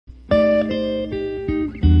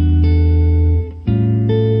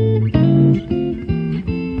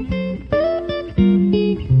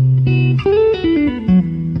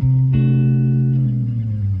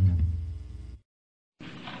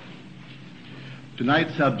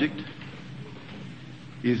Tonight's subject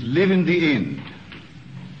is live in the end.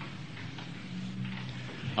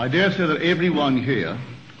 I dare say that everyone here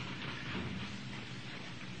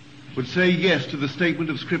would say yes to the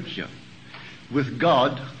statement of Scripture. With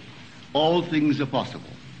God, all things are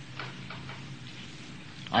possible.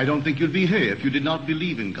 I don't think you'd be here if you did not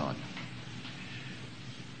believe in God.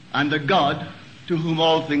 And a God to whom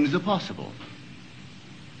all things are possible.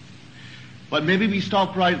 But maybe we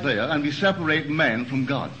stop right there and we separate man from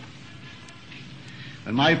God.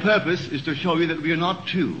 And my purpose is to show you that we are not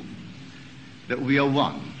two, that we are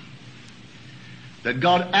one. That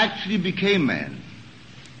God actually became man,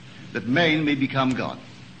 that man may become God.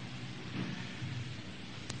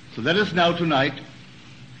 So let us now tonight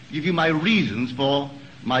give you my reasons for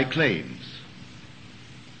my claims.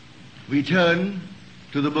 We turn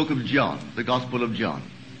to the book of John, the Gospel of John.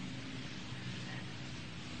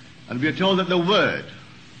 And we are told that the Word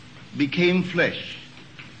became flesh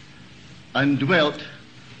and dwelt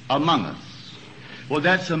among us. Well,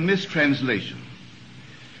 that's a mistranslation.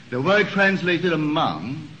 The word translated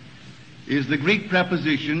among is the Greek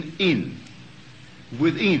preposition in,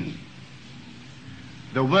 within.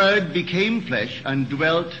 The Word became flesh and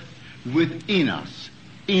dwelt within us,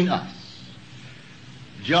 in us.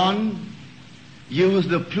 John used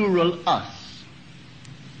the plural us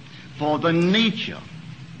for the nature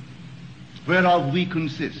whereof we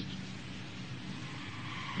consist.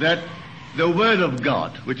 That the Word of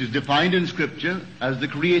God, which is defined in Scripture as the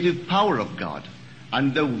creative power of God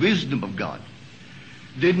and the wisdom of God,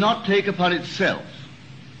 did not take upon itself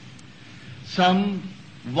some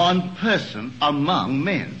one person among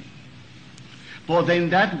men. For then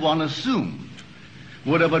that one assumed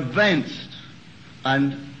would have advanced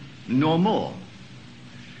and no more.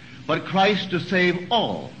 But Christ, to save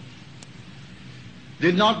all,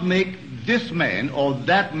 did not make this man or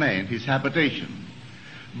that man his habitation,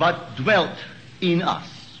 but dwelt in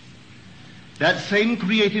us. That same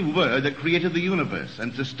creative Word that created the universe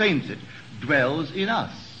and sustains it dwells in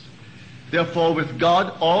us. Therefore with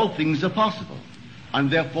God all things are possible, and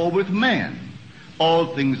therefore with man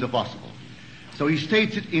all things are possible. So he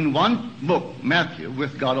states it in one book, Matthew,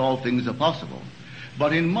 with God all things are possible.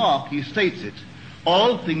 But in Mark he states it,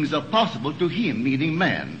 all things are possible to him, meaning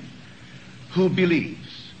man, who believes.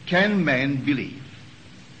 Can man believe?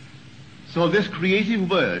 So this creative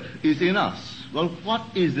Word is in us. Well, what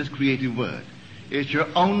is this creative Word? It's your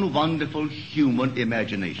own wonderful human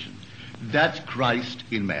imagination. That's Christ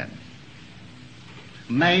in man.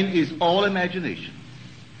 Man is all imagination,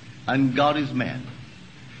 and God is man,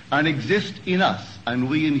 and exists in us, and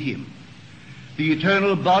we in him. The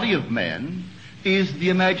eternal body of man is the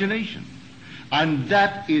imagination, and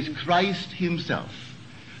that is Christ himself,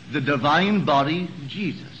 the divine body,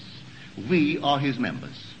 Jesus. We are his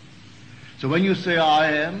members. So when you say,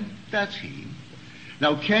 I am, that's he.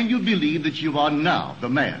 Now, can you believe that you are now the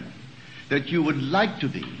man that you would like to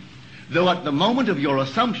be, though at the moment of your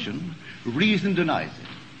assumption, reason denies it,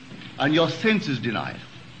 and your senses deny it?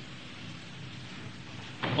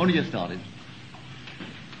 Only just started.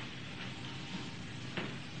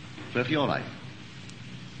 But you're right.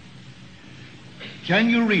 Can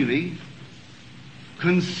you really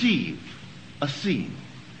conceive a scene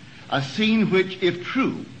which, if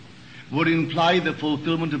true, would imply the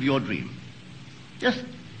fulfillment of your dream? Just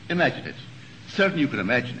imagine it. Certainly you can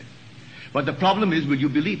imagine it. But the problem is, will you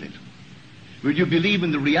believe it? Will you believe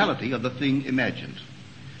in the reality of the thing imagined?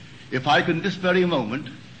 If I can this very moment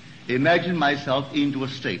imagine myself into a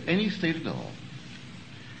state, any state at all,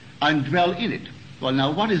 and dwell in it. Well,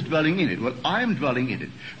 now what is dwelling in it? Well, I am dwelling in it.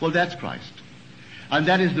 Well, that's Christ. And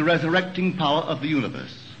that is the resurrecting power of the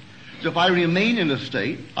universe. So if I remain in a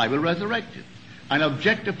state, I will resurrect it and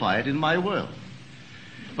objectify it in my world.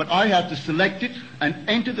 But I have to select it and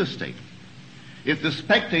enter the state. If the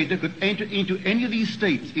spectator could enter into any of these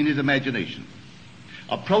states in his imagination,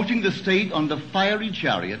 approaching the state on the fiery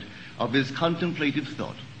chariot of his contemplative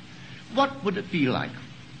thought, what would it feel like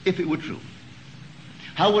if it were true?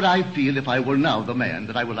 How would I feel if I were now the man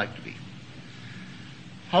that I would like to be?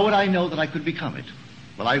 How would I know that I could become it?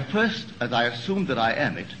 Well, I first, as I assume that I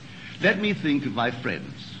am it, let me think of my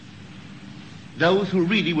friends, those who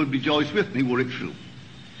really would rejoice with me were it true.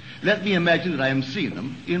 Let me imagine that I am seeing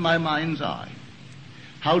them in my mind's eye.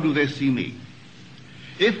 How do they see me?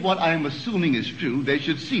 If what I am assuming is true, they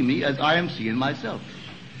should see me as I am seeing myself.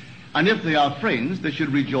 And if they are friends, they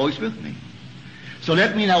should rejoice with me. So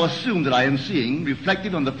let me now assume that I am seeing,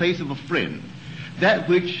 reflected on the face of a friend, that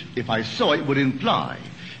which, if I saw it, would imply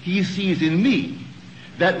he sees in me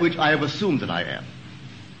that which I have assumed that I am.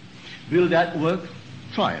 Will that work?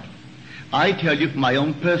 Try it. I tell you from my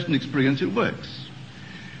own personal experience it works.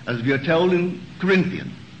 as we are told in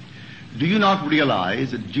Corinthians. Do you not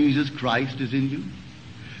realize that Jesus Christ is in you?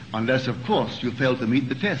 Unless, of course, you fail to meet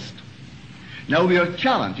the test. Now we are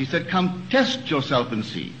challenged. He said, come test yourself and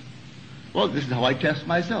see. Well, this is how I test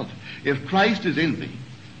myself. If Christ is in me,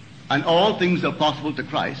 and all things are possible to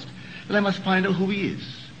Christ, then I must find out who he is.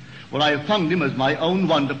 Well, I have found him as my own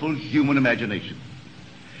wonderful human imagination.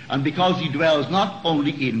 And because he dwells not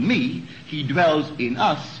only in me, he dwells in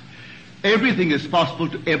us, everything is possible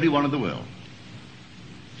to everyone in the world.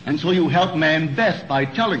 And so you help man best by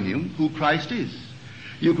telling him who Christ is.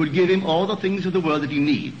 You could give him all the things of the world that he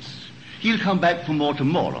needs. He'll come back for more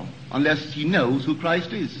tomorrow unless he knows who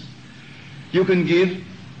Christ is. You can give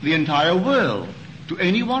the entire world to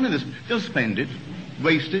anyone in this. They'll spend it,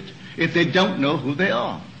 waste it, if they don't know who they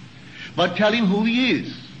are. But tell him who he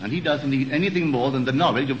is, and he doesn't need anything more than the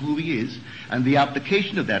knowledge of who he is and the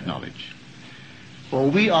application of that knowledge. For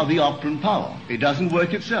we are the operant power. It doesn't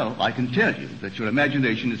work itself. I can tell you that your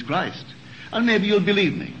imagination is Christ. And maybe you'll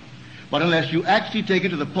believe me. But unless you actually take it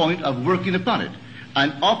to the point of working upon it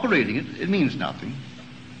and operating it, it means nothing.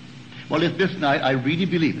 Well, if this night I really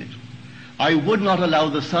believe it, I would not allow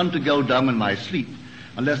the sun to go down in my sleep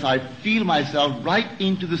unless I feel myself right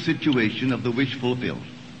into the situation of the wish fulfilled.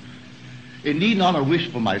 It need not a wish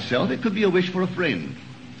for myself. It could be a wish for a friend,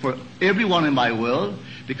 for everyone in my world,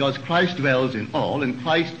 because Christ dwells in all, and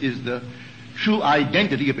Christ is the true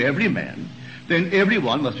identity of every man. Then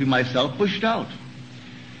everyone must be myself pushed out.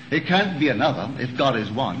 It can't be another if God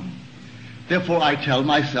is one. Therefore I tell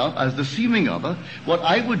myself, as the seeming other, what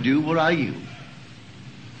I would do were I you.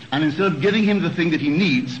 And instead of giving him the thing that he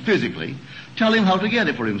needs physically, tell him how to get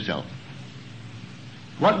it for himself.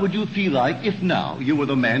 What would you feel like if now you were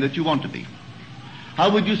the man that you want to be?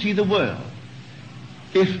 How would you see the world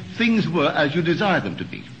if things were as you desire them to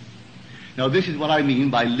be? Now this is what I mean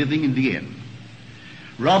by living in the end.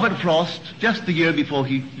 Robert Frost, just the year before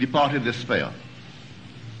he departed this sphere,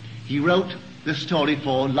 he wrote this story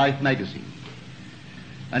for Life magazine.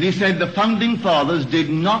 And he said the founding fathers did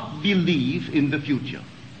not believe in the future.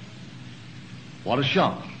 What a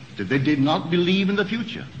shock that they did not believe in the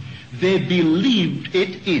future. They believed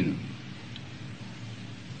it in.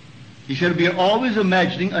 He said we are always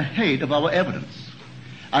imagining ahead of our evidence.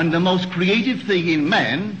 And the most creative thing in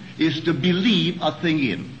man is to believe a thing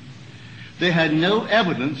in. They had no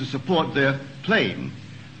evidence to support their claim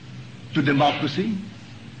to democracy.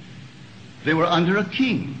 They were under a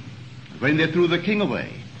king when they threw the king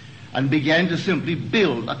away and began to simply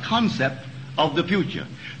build a concept of the future.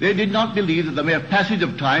 They did not believe that the mere passage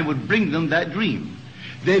of time would bring them that dream.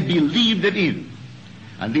 They believed it in.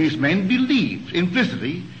 And these men believed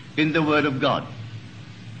implicitly in the Word of God.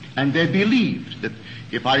 And they believed that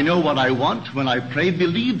if I know what I want, when I pray,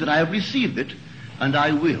 believe that I have received it, and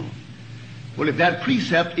I will. Well, if that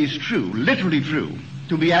precept is true, literally true,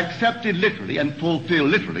 to be accepted literally and fulfilled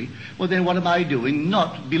literally, well then what am I doing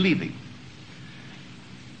not believing?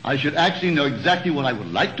 I should actually know exactly what I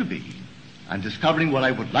would like to be, and discovering what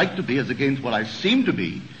I would like to be as against what I seem to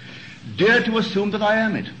be, dare to assume that I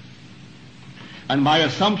am it. And my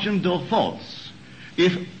assumption, though false,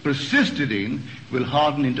 if persisted in, will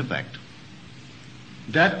harden into fact.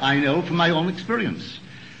 That I know from my own experience.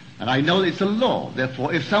 And I know it's a law.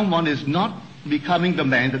 Therefore, if someone is not becoming the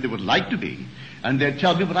man that they would like to be, and they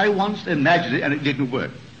tell me, but I once imagined it and it didn't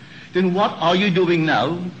work, then what are you doing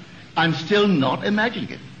now and still not imagining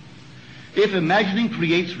it? If imagining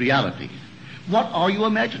creates reality, what are you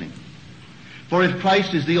imagining? For if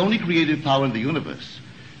Christ is the only creative power in the universe,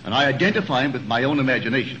 and I identify him with my own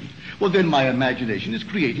imagination, well then my imagination is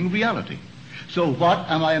creating reality. So what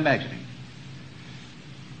am I imagining?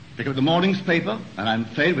 Pick up the morning's paper, and I'm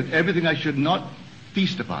fed with everything I should not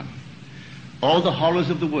feast upon. All the horrors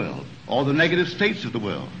of the world, all the negative states of the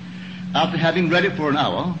world. After having read it for an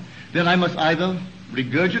hour, then I must either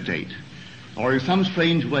regurgitate or in some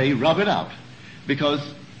strange way rub it out, because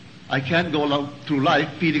I can't go through life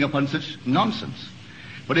feeding upon such nonsense.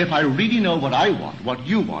 But if I really know what I want, what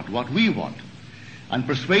you want, what we want, and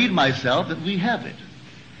persuade myself that we have it,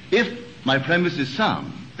 if my premise is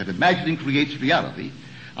sound, that imagining creates reality,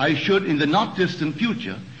 I should, in the not-distant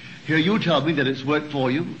future, hear you tell me that it's worked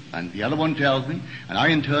for you, and the other one tells me, and I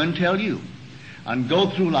in turn tell you, and go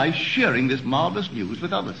through life sharing this marvelous news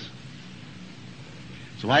with others.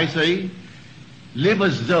 So I say, live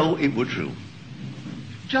as though it were true.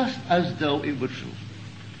 Just as though it were true.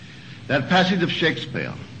 That passage of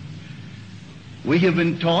Shakespeare, we have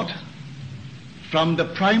been taught from the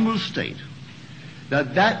primal state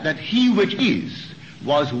that he which is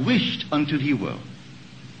was wished until he were.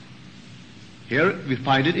 Here we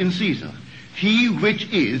find it in Caesar. He which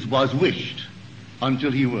is was wished.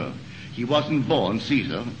 until he were. He wasn't born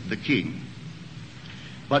Caesar, the king.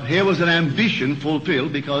 But here was an ambition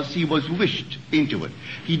fulfilled because he was wished into it.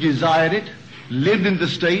 He desired it, lived in the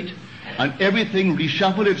state, and everything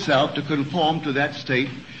reshuffled itself to conform to that state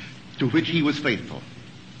to which he was faithful.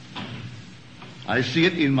 I see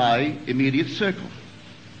it in my immediate circle.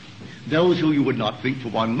 Those who you would not think for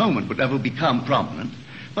one moment would ever become prominent,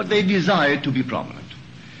 but they desired to be prominent.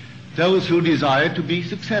 Those who desired to be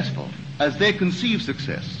successful, as they conceive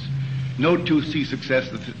success. No two see success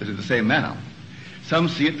in the same manner. Some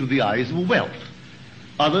see it through the eyes of wealth,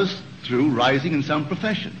 others through rising in some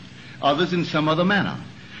profession, others in some other manner.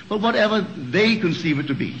 But whatever they conceive it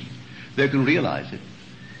to be, they can realize it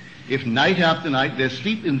if night after night they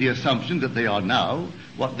sleep in the assumption that they are now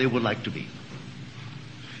what they would like to be.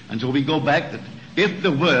 And so we go back that if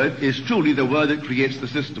the Word is truly the Word that creates the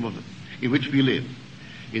system in which we live,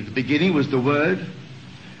 in the beginning was the Word,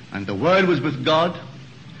 and the Word was with God,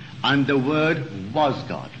 and the Word was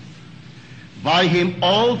God. By him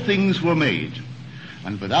all things were made,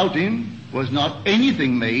 and without him was not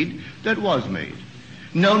anything made that was made.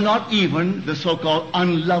 No, not even the so-called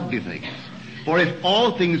unlovely things. For if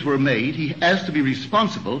all things were made, he has to be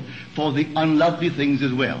responsible for the unlovely things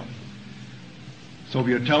as well. So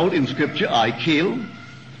we are told in Scripture, I kill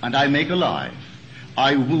and I make alive.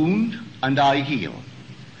 I wound and I heal.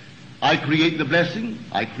 I create the blessing,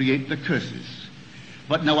 I create the curses.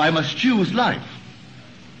 But now I must choose life.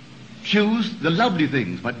 Choose the lovely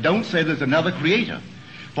things, but don't say there's another creator.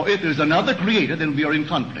 For if there's another creator, then we are in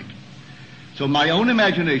conflict. So my own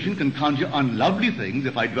imagination can conjure unlovely things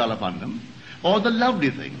if I dwell upon them, or the lovely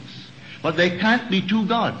things. But they can't be two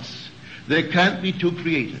gods. There can't be two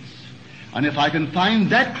creators. And if I can find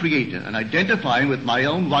that creator and identify him with my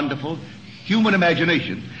own wonderful human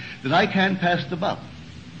imagination, then I can pass the buck.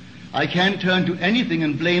 I can turn to anything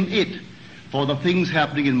and blame it for the things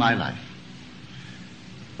happening in my life.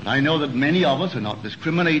 But I know that many of us are not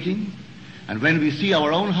discriminating, and when we see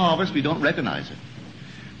our own harvest, we don't recognize it.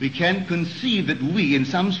 We can conceive that we, in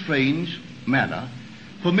some strange manner,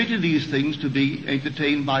 permitted these things to be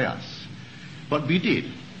entertained by us. But we did.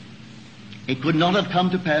 It could not have come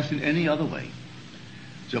to pass in any other way.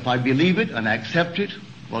 So if I believe it and accept it,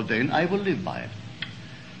 well then I will live by it.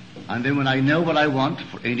 And then when I know what I want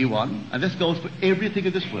for anyone, and this goes for everything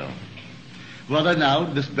in this world, whether now,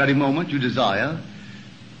 this very moment, you desire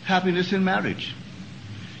happiness in marriage.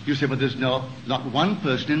 You say, but there's not one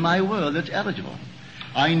person in my world that's eligible.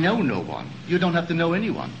 I know no one. You don't have to know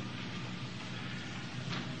anyone.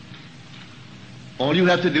 All you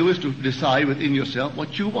have to do is to decide within yourself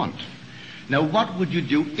what you want. Now, what would you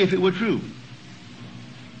do if it were true?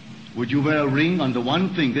 Would you wear a ring on the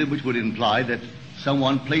one finger which would imply that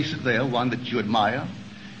someone placed it there, one that you admire?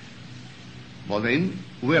 Well then,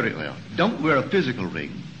 wear it there. Don't wear a physical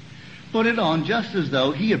ring. Put it on just as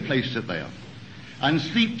though he had placed it there. And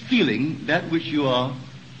sleep feeling that which you are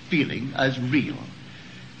feeling as real.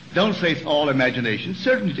 Don't say it's all imagination.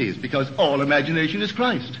 Certainly it is, because all imagination is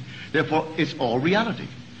Christ. Therefore, it's all reality.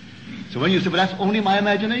 So when you say, well, that's only my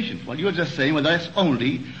imagination, well, you're just saying, well, that's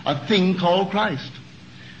only a thing called Christ.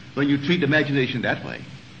 When you treat imagination that way.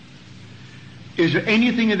 Is there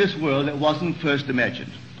anything in this world that wasn't first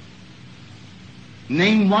imagined?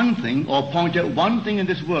 Name one thing or point out one thing in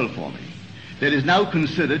this world for me that is now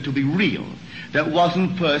considered to be real that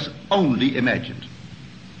wasn't first only imagined.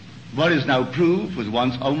 What is now proved was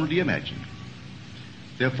once only imagined.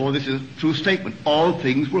 Therefore, this is a true statement. All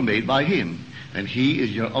things were made by him, and he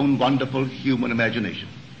is your own wonderful human imagination.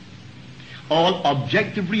 All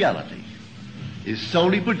objective reality is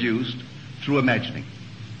solely produced through imagining.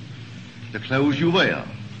 The clothes you wear,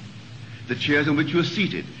 the chairs in which you are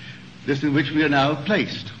seated, this in which we are now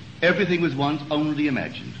placed, everything was once only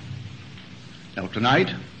imagined. Now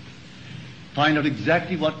tonight, find out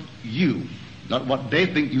exactly what you, not what they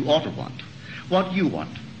think you ought to want, what you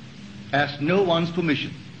want. Ask no one's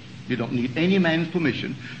permission. You don't need any man's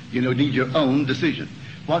permission. You don't need your own decision.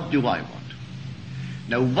 What do I want?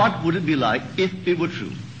 Now what would it be like if it were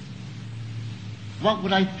true? What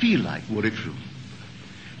would I feel like were it true?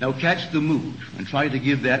 Now catch the mood and try to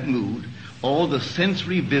give that mood all the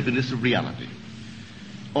sensory vividness of reality,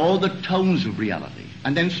 all the tones of reality,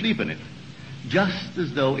 and then sleep in it, just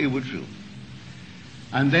as though it were true.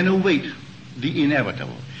 And then await the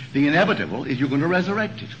inevitable. The inevitable is you're going to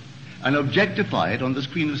resurrect it and objectify it on the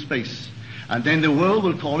screen of space. And then the world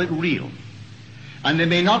will call it real. And they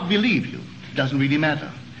may not believe you. It doesn't really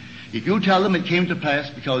matter. If you tell them it came to pass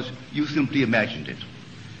because you simply imagined it.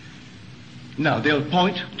 Now, they'll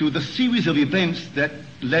point to the series of events that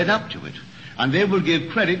led up to it. And they will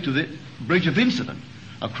give credit to the bridge of incident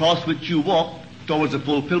across which you walked towards the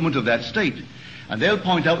fulfillment of that state. And they'll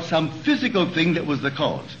point out some physical thing that was the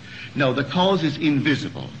cause. No, the cause is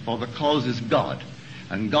invisible, for the cause is God.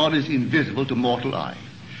 And God is invisible to mortal eye.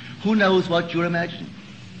 Who knows what you're imagining?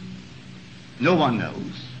 No one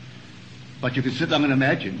knows. But you can sit down and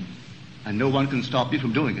imagine, and no one can stop you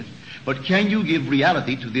from doing it. But can you give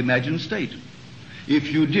reality to the imagined state?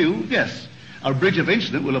 If you do, yes, a bridge of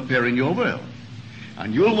incident will appear in your world.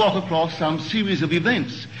 And you'll walk across some series of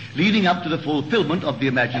events leading up to the fulfillment of the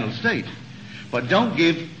imaginal state. But don't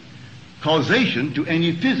give causation to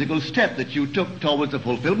any physical step that you took towards the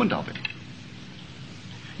fulfillment of it.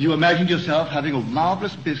 You imagined yourself having a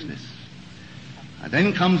marvelous business. And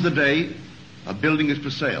then comes the day a building is for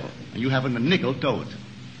sale, and you haven't a nickel towards it.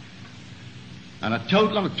 And not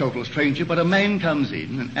a total stranger, but a man comes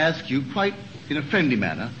in and asks you quite in a friendly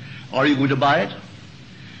manner, are you going to buy it?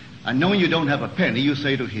 And knowing you don't have a penny, you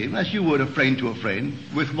say to him, as you would a friend to a friend,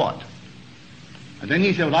 with what? And then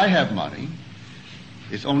he says, well, I have money.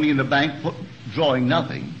 It's only in the bank drawing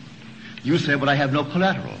nothing. You say, but I have no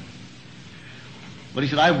collateral. But he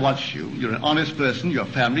said, I've watched you. You're an honest person. Your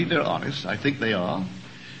family, they're honest. I think they are.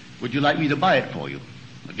 Would you like me to buy it for you?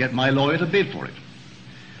 I'll get my lawyer to bid for it.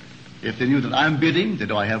 If they knew that I'm bidding,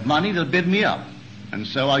 that I have money, they'll bid me up. And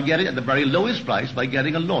so I get it at the very lowest price by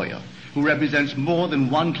getting a lawyer who represents more than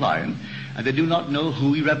one client, and they do not know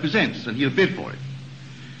who he represents, and he'll bid for it.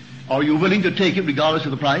 Are you willing to take it regardless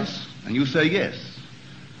of the price? And you say, yes,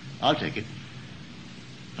 I'll take it.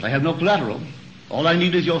 But I have no collateral. All I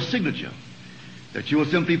need is your signature, that you will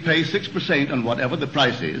simply pay 6% on whatever the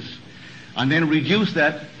price is, and then reduce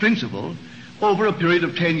that principal over a period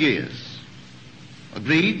of 10 years.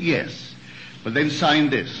 Agreed? Yes. But then sign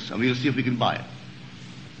this, and we'll see if we can buy it.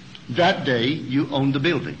 That day, you owned the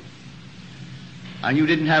building. And you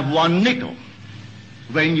didn't have one nickel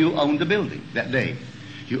when you owned the building that day.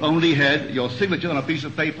 You only had your signature on a piece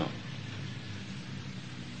of paper.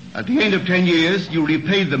 At the end of 10 years, you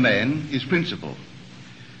repaid the man his principal.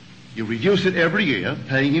 You reduce it every year,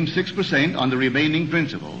 paying him 6% on the remaining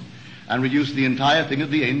principal, and reduce the entire thing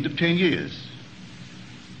at the end of 10 years.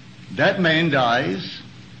 That man dies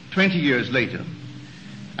 20 years later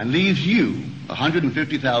and leaves you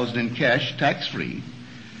 $150,000 in cash, tax-free,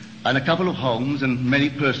 and a couple of homes and many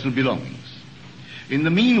personal belongings. In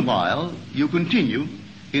the meanwhile, you continue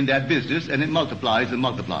in that business, and it multiplies and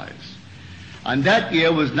multiplies. And that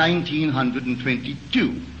year was 1922,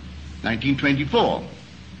 1924.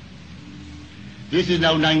 This is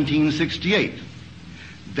now 1968.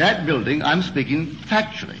 That building, I'm speaking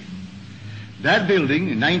factually, that building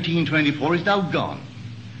in 1924 is now gone.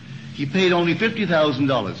 He paid only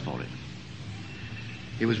 $50,000 for it.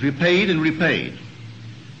 It was repaid and repaid.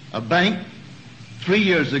 A bank 3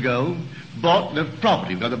 years ago bought the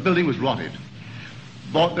property, because the building was rotted,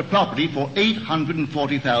 bought the property for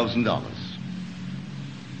 $840,000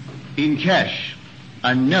 in cash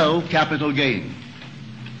and no capital gain,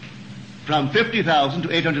 from $50,000 to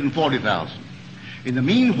 $840,000. In the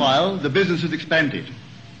meanwhile, the business has expanded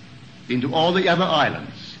into all the other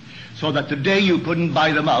islands, so that today you couldn't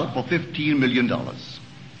buy them out for $15 million.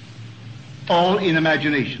 All in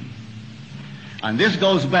imagination. And this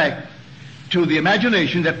goes back to the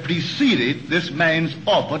imagination that preceded this man's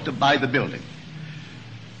offer to buy the building.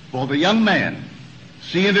 For the young man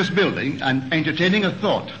seeing this building and entertaining a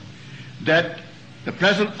thought that the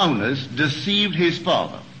present owners deceived his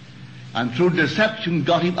father, and through deception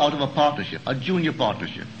got him out of a partnership, a junior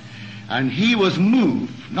partnership. And he was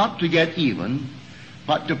moved not to get even,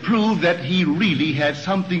 but to prove that he really had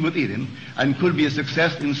something within him and could be a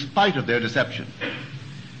success in spite of their deception.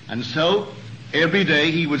 And so every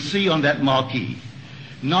day he would see on that marquee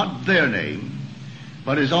not their name,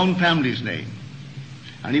 but his own family's name.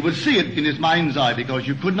 And he would see it in his mind's eye, because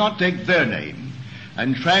you could not take their name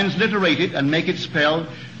and transliterate it and make it spell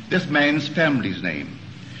this man's family's name.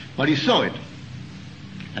 But he saw it.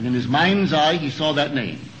 And in his mind's eye he saw that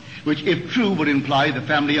name, which if true would imply the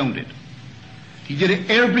family owned it. He did it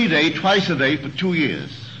every day, twice a day for 2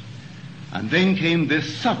 years. And then came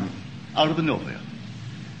this sudden, out of the nowhere.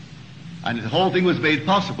 And the whole thing was made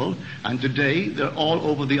possible, and today they're all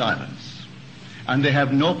over the islands. And they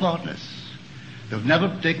have no partners. They've never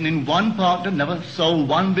taken in one partner, never sold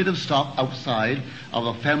one bit of stock outside of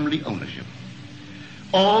a family ownership.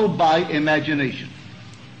 All by imagination.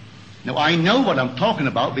 Now, I know what I'm talking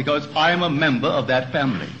about because I'm a member of that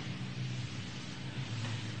family.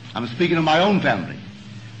 I'm speaking of my own family.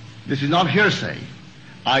 This is not hearsay.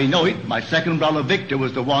 I know it. My second brother, Victor,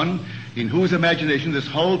 was the one in whose imagination this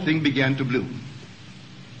whole thing began to bloom.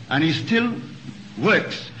 And he still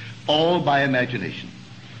works all by imagination.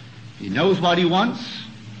 He knows what he wants,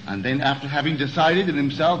 And then after having decided in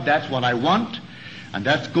himself that's what I want, and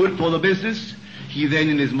that's good for the business, he then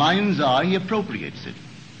in his mind's eye, he appropriates it.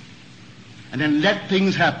 And then let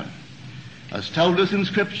things happen. As told us in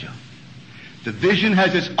Scripture, the vision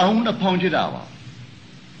has its own appointed hour.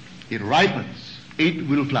 It ripens, it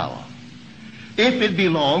will flower. If it be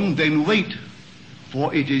long, then wait,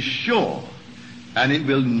 for it is sure, and it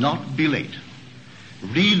will not be late.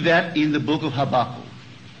 Read that in the book of Habakkuk.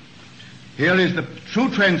 Here is the true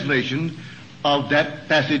translation of that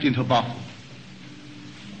passage in Habakkuk.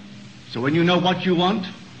 So when you know what you want,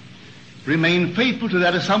 remain faithful to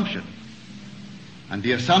that assumption. And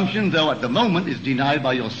the assumption, though at the moment, is denied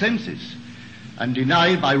by your senses and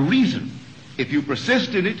denied by reason, if you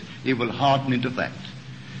persist in it, it will harden into fact.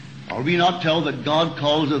 Are we not told that God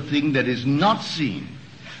calls a thing that is not seen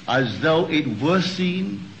as though it were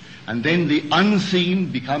seen, and then the unseen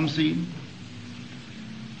becomes seen?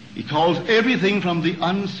 He calls everything from the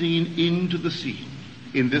unseen into the seen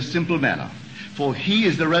in this simple manner. For he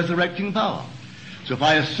is the resurrecting power. So if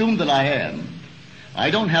I assume that I am, I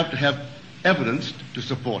don't have to have evidence to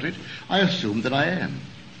support it. I assume that I am.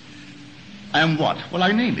 I am what? Well,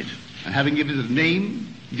 I name it. And having given it a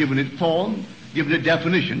name, given it form, given it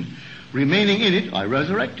definition, remaining in it, I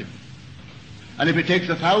resurrect it. And if it takes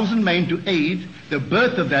 1,000 men to aid the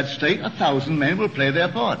birth of that state, 1,000 men will play their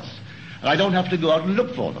parts. And I don't have to go out and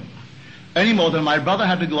look for them, any more than my brother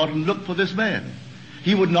had to go out and look for this man.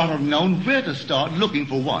 He would not have known where to start looking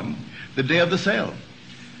for one the day of the sale.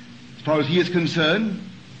 As far as he is concerned,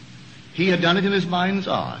 he had done it in his mind's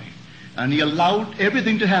eye, and he allowed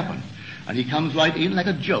everything to happen. And he comes right in like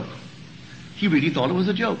a joke. He really thought it was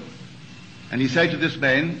a joke. And he said to this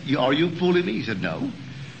man, are you fooling me? He said, no.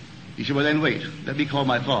 He said, well then wait, let me call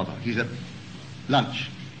my father. He said, lunch.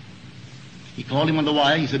 He called him on the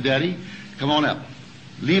wire. He said, Daddy, come on up.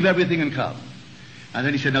 Leave everything and come. And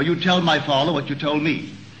then he said, now you tell my father what you told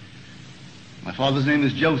me. My father's name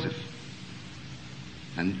is Joseph.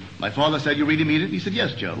 And my father said, you really mean it? He said,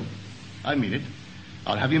 yes, Joe, I mean it.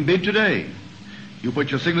 I'll have him bid today. You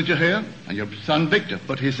put your signature here, and your son Victor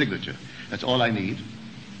put his signature. That's all I need.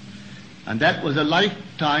 And that was a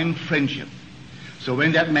lifetime friendship. So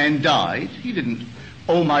when that man died, he didn't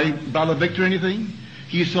owe my brother Victor anything.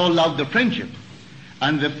 He so loved the friendship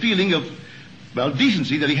and the feeling of,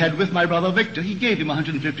 decency that he had with my brother Victor. He gave him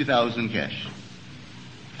 $150,000 in cash.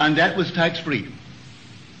 And that was tax-free.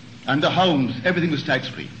 And the homes, everything was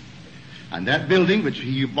tax-free. And that building, which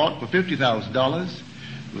he bought for $50,000,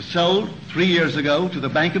 was sold 3 years ago to the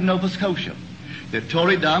Bank of Nova Scotia. They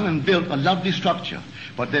tore it down and built a lovely structure,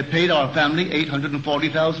 but they paid our family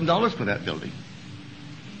 $840,000 for that building.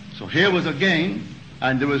 So here was a gain,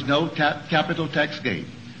 and there was no capital tax gain.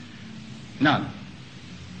 None.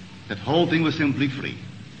 That whole thing was simply free.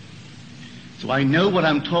 So I know what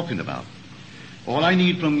I'm talking about. All I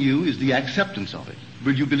need from you is the acceptance of it.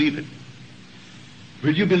 Will you believe it?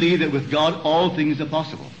 Will you believe that with God all things are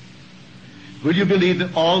possible? Will you believe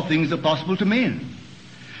that all things are possible to men?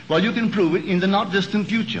 Well, you can prove it in the not distant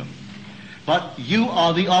future. But you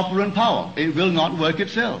are the operant power. It will not work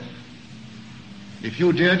itself. If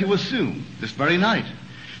you dare to assume this very night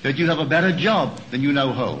that you have a better job than you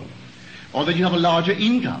now hold, or that you have a larger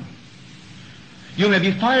income, you may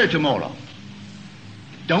be fired tomorrow.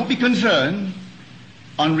 Don't be concerned.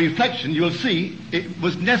 On reflection, you'll see it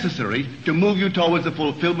was necessary to move you towards the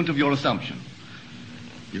fulfillment of your assumption.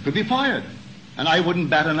 You could be fired. And I wouldn't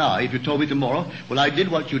bat an eye if you told me tomorrow, well, I did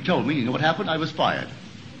what you told me. You know what happened? I was fired.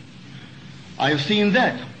 I have seen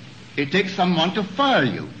that. It takes someone to fire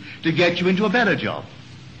you to get you into a better job.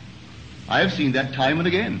 I have seen that time and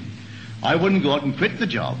again. I wouldn't go out and quit the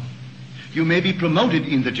job. You may be promoted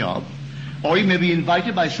in the job, or you may be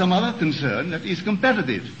invited by some other concern that is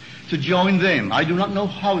competitive to join them. I do not know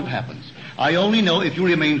how it happens. I only know if you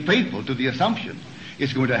remain faithful to the assumption,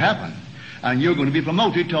 it's going to happen. And you're going to be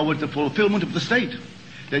promoted towards the fulfillment of the state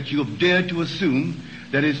that you have dared to assume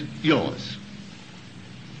that is yours.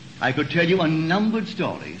 I could tell you unnumbered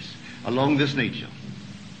stories along this nature.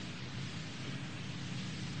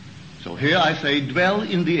 So here I say, dwell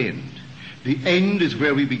in the end. The end is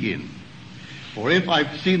where we begin. For if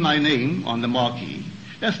I've seen my name on the marquee,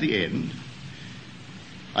 that's the end.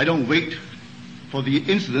 I don't wait for the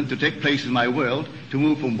incident to take place in my world to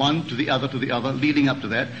move from one to the other, leading up to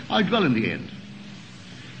that. I dwell in the end.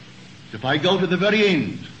 If I go to the very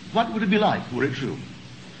end, what would it be like were it true?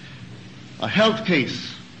 A health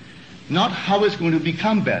case, not how it's going to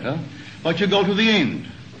become better, but you go to the end,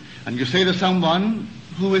 and you say to someone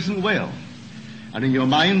who isn't well, and in your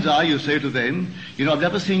mind's eye you say to them, I've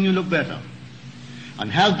never seen you look better.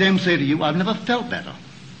 And have them say to you, I've never felt better.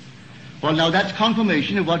 Well, now that's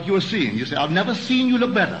confirmation of what you're seeing. You say, I've never seen you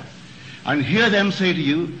look better. And hear them say to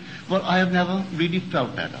you, well, I have never really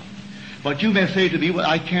felt better. But you may say to me, well,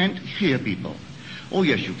 I can't hear people. Oh,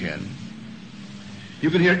 yes, you can.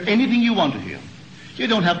 You can hear anything you want to hear. You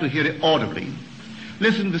don't have to hear it audibly.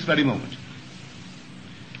 Listen to this very moment.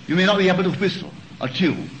 You may not be able to whistle a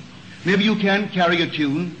tune. Maybe you can carry a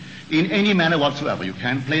tune in any manner whatsoever. You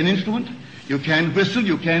can play an instrument. You can whistle.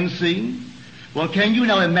 You can sing. Well, can you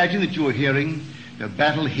now imagine that you are hearing the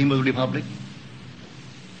battle hymn of the Republic?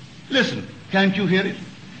 Listen, can't you hear it?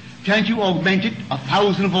 Can't you augment it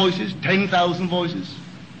 1,000 voices, 10,000 voices?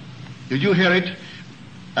 Did you hear it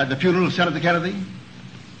at the funeral of Senator Kennedy?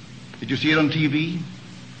 Did you see it on TV?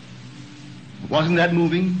 Wasn't that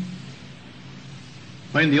moving?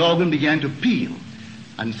 When the organ began to peal,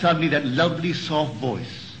 and suddenly that lovely soft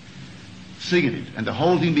voice singing it, and the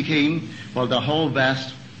whole thing became, well, the whole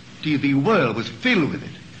vast TV world was filled with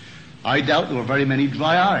it. I doubt there were very many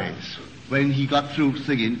dry eyes when he got through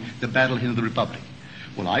singing the battle hymn of the Republic.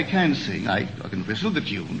 Well, I can sing, I can whistle the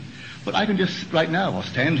tune, but I can just right now, I'll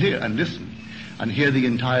stand here and listen and hear the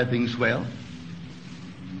entire thing swell.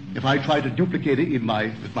 If I tried to duplicate it with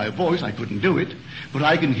my voice, I couldn't do it, but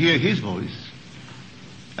I can hear his voice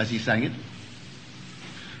as he sang it.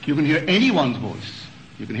 You can hear anyone's voice.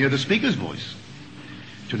 You can hear the speaker's voice.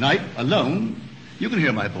 Tonight alone, you can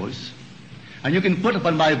hear my voice, and you can put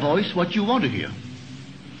upon my voice what you want to hear.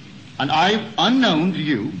 And unknown to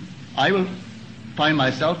you, I will find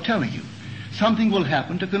myself telling you. Something will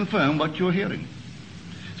happen to confirm what you're hearing.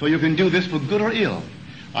 So you can do this for good or ill.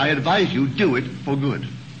 I advise you, do it for good.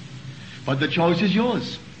 But the choice is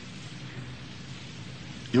yours.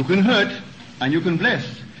 You can hurt and you can bless,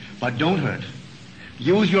 but don't hurt.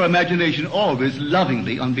 Use your imagination always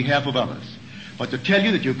lovingly on behalf of others. But to tell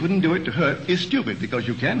you that you couldn't do it to hurt is stupid, because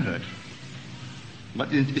you can hurt. But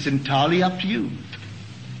it's entirely up to you.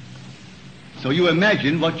 So you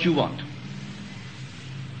imagine what you want.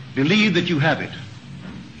 Believe that you have it,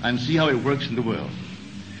 and see how it works in the world.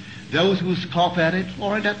 Those who scoff at it,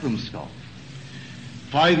 or let them scoff.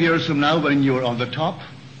 5 years from now, when you're on the top,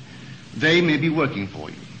 they may be working for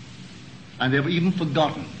you. And they've even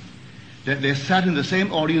forgotten that they sat in the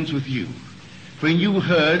same audience with you when you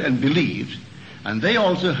heard and believed, and they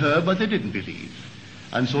also heard, but they didn't believe.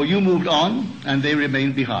 And so you moved on, and they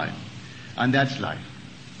remained behind. And that's life.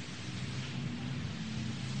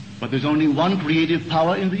 But there's only one creative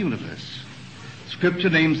power in the universe. Scripture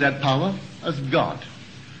names that power as God,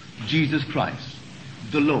 Jesus Christ,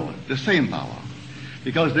 the Lord, the same power.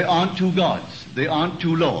 Because there aren't two gods, there aren't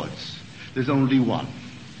two lords, there's only one.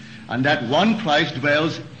 And that one Christ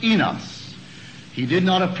dwells in us. He did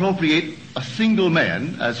not appropriate a single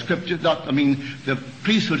man, as Scripture, the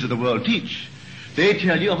priesthoods of the world teach. They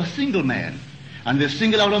tell you of a single man, and they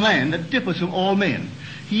single out a man that differs from all men.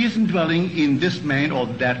 He isn't dwelling in this man or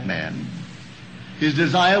that man. His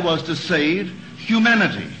desire was to save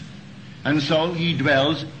humanity. And so he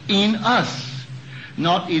dwells in us,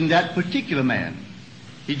 not in that particular man.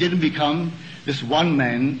 He didn't become this one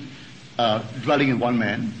man dwelling in one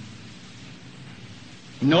man.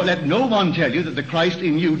 No, let no one tell you that the Christ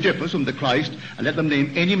in you differs from the Christ, and let them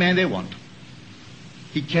name any man they want.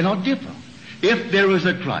 He cannot differ. If there is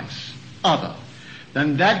a Christ other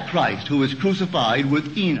than that Christ who is crucified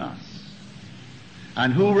within us,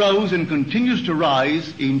 and who rose and continues to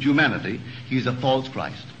rise in humanity, he's a false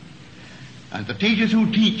Christ. And the teachers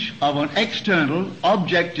who teach of an external,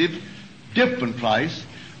 objective, different Christ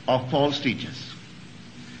are false teachers.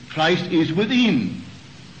 Christ is within,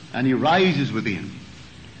 and he rises within.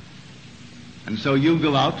 And so you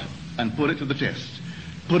go out and put it to the test.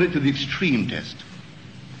 Put it to the extreme test.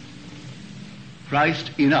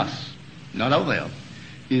 Christ in us, not out there,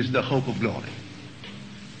 is the hope of glory.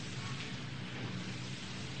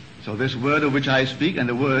 So this word of which I speak, and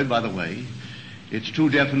the word, by the way, its true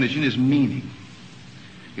definition is meaning.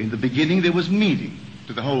 In the beginning there was meaning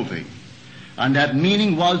to the whole thing. And that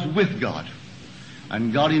meaning was with God.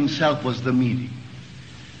 And God himself was the meaning.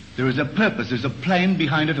 There is a purpose, there's a plan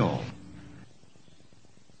behind it all.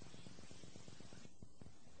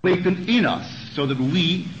 Awakened in us so that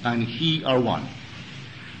we and he are one.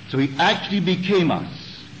 So he actually became us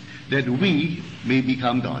that we may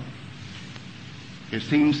become God. It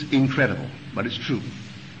seems incredible, but it's true.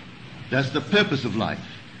 That's the purpose of life,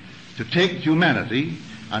 to take humanity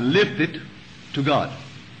and lift it to God.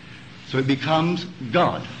 So it becomes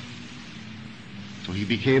God. So he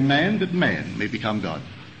became man that man may become God.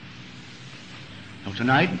 Now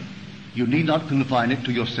tonight, you need not confine it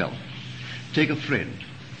to yourself. Take a friend,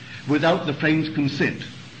 without the friend's consent,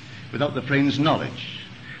 without the friend's knowledge,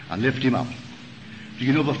 and lift him up. Do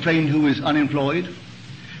you know of a friend who is unemployed?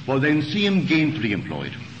 Well, then see him gainfully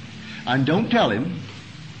employed. And don't tell him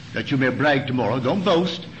that you may brag tomorrow. Don't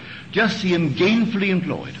boast. Just see him gainfully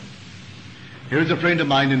employed. Here's a friend of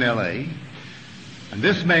mine in L.A., and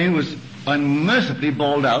this man was unmercifully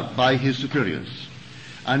bawled out by his superiors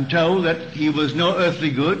and told that he was no earthly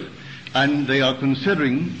good, and they are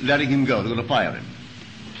considering letting him go. They're going to fire him.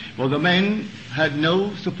 Well, the man had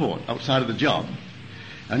no support outside of the job,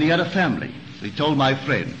 and he had a family. So he told my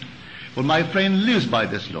friend, well, my friend lives by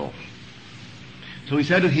this law. So he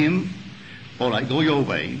said to him, all right, go your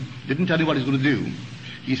way. Didn't tell him what he's going to do.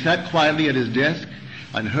 He sat quietly at his desk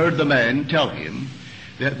and heard the man tell him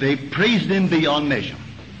that they praised him beyond measure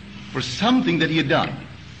for something that he had done.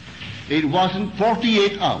 It wasn't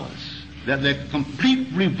 48 hours that the complete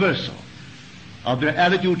reversal of their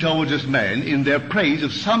attitude towards this man in their praise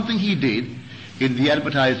of something he did in the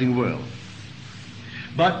advertising world.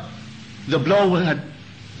 But the blow had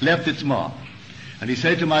left its mark. And he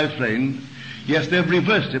said to my friend, yes, they've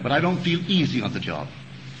reversed it, but I don't feel easy on the job.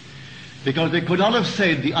 Because they could not have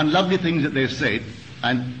said the unlovely things that they said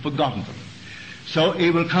and forgotten them. So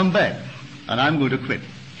it will come back, and I'm going to quit.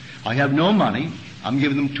 I have no money. I'm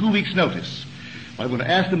giving them 2 weeks' notice. I'm going to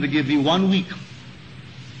ask them to give me 1 week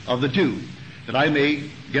of the 2, that I may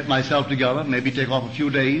get myself together, maybe take off a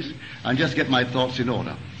few days, and just get my thoughts in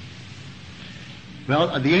order.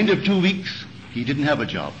 Well, at the end of 2 weeks, he didn't have a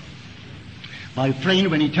job. My friend,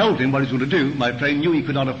 when he told him what he was going to do, my friend knew he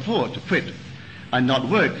could not afford to quit and not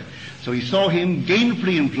work. So he saw him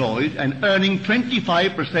gainfully employed and earning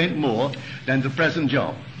 25% more than the present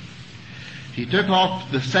job. He took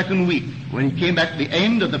off the second week. When he came back at the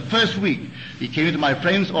end of the first week, he came into my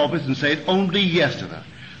friend's office and said, only yesterday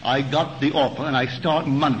I got the offer and I start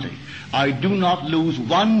Monday. I do not lose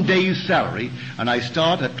 1 day's salary, and I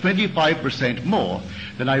start at 25% more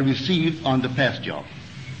than I received on the past job.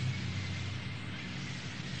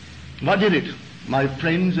 What did it? My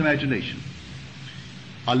friend's imagination.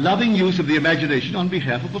 A loving use of the imagination on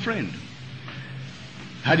behalf of a friend.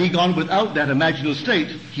 Had he gone without that imaginal state,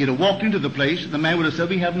 he'd have walked into the place, and the man would have said,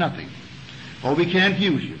 we have nothing. Or we can't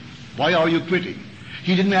use you. Why are you quitting?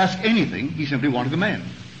 He didn't ask anything. He simply wanted the man.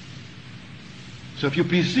 So if you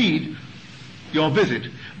precede your visit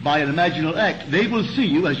by an imaginal act, they will see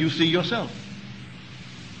you as you see yourself.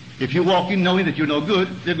 If you walk in knowing that you're no good,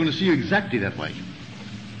 they're going to see you exactly that way.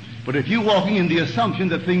 But if you're walking in the assumption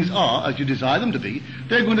that things are as you desire them to be,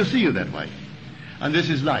 they're going to see you that way. And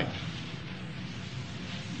this is life.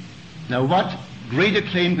 Now, what greater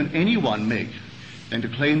claim can anyone make than to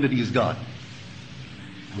claim that he is God?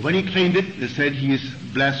 And when he claimed it, they said he is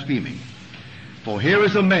blaspheming. For here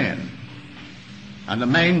is a man, and the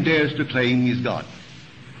man dares to claim he is God.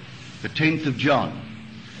 The 10th of John.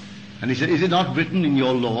 And he said, is it not written in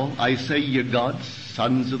your law, I say ye are gods,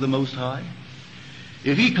 sons of the Most High?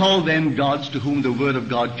 If he called them gods to whom the word of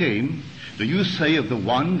God came, do you say of the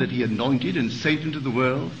one that he anointed and sent into the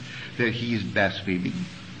world that he is blaspheming?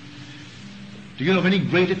 Do you know of any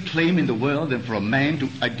greater claim in the world than for a man to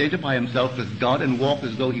identify himself as God and walk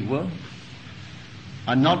as though he were?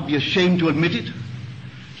 And not be ashamed to admit it?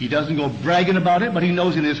 He doesn't go bragging about it, but he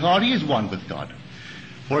knows in his heart he is one with God.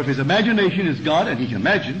 For if his imagination is God and he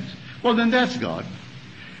imagines, well, then that's God.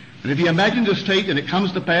 And if he imagines a state and it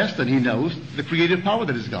comes to pass, then he knows the creative power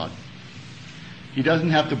that is God. He doesn't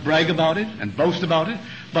have to brag about it and boast about it,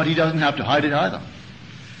 but he doesn't have to hide it either.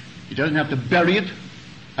 He doesn't have to bury it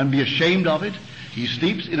and be ashamed of it. He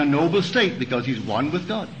sleeps in a noble state because he's one with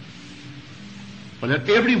God. But let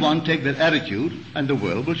everyone take that attitude and the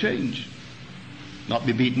world will change. Not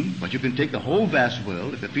be beaten, but you can take the whole vast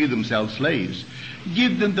world, if they feel themselves slaves,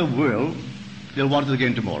 give them the world, they'll want it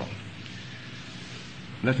again tomorrow.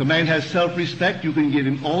 And if a man has self-respect, you can give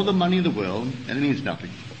him all the money in the world, and it means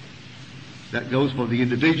nothing. That goes for the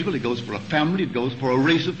individual, it goes for a family, it goes for a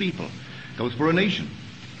race of people, it goes for a nation.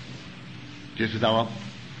 Just as our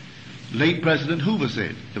late President Hoover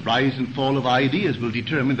said, the rise and fall of ideas will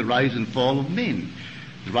determine the rise and fall of men,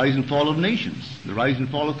 the rise and fall of nations, the rise and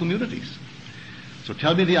fall of communities. So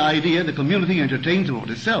tell me the idea the community entertains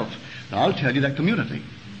about itself, and I'll tell you that community.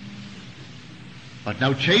 But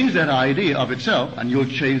now change that idea of itself, and you'll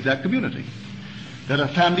change that community. Let a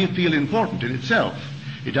family feel important in itself.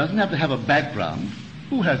 It doesn't have to have a background.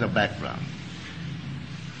 Who has a background?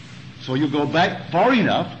 So you go back far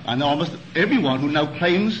enough, and almost everyone who now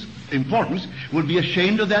claims importance will be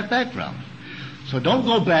ashamed of that background. So don't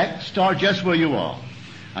go back, start just where you are.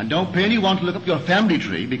 And don't pay anyone to look up your family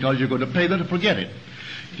tree, because you're going to pay them to forget it.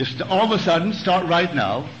 Just all of a sudden, start right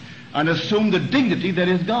now, and assume the dignity that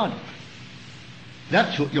is God.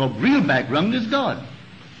 That's what your real background is, God.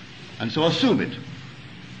 And so assume it.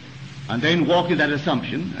 and then walk in that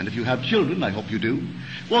assumption, and if you have children, I hope you do,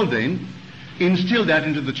 well then, instill that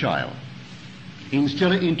into the child.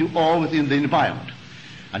 Instill it into all within the environment,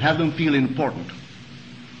 and have them feel important.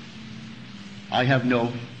 I have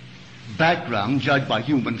no background judged by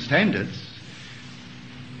human standards,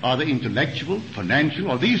 either intellectual,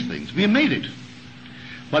 financial, or these things. We made it.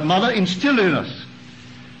 But Mother instilled in us,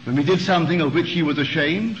 when we did something of which she was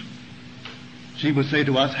ashamed, she would say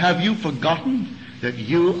to us, have you forgotten that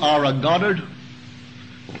you are a Goddard?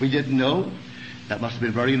 Well, we didn't know. That must have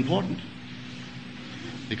been very important.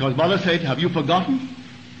 Because Mother said, have you forgotten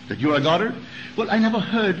that you're a Goddard? Well, I never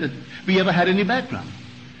heard that we ever had any background.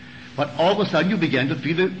 But all of a sudden you began to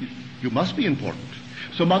feel that you must be important.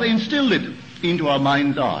 So Mother instilled it into our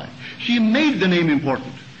mind's eye. She made the name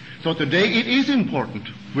important. So today it is important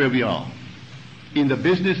where we are. In the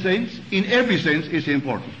business sense, in every sense, it's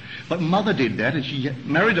important. But Mother did that, and she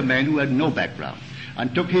married a man who had no background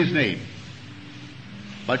and took his name.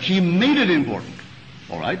 But she made it important.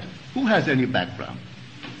 All right? Who has any background?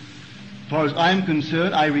 As far as I'm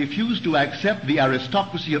concerned, I refuse to accept the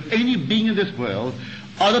aristocracy of any being in this world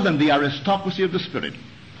other than the aristocracy of the Spirit.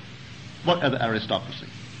 What other aristocracy?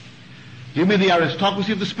 Give me the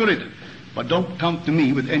aristocracy of the Spirit, but don't come to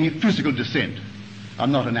me with any physical descent.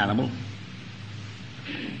 I'm not an animal.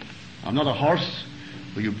 I'm not a horse,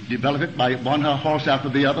 where you develop it by one horse after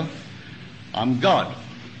the other. I'm God.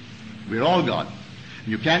 We're all God.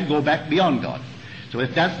 You can't go back beyond God. So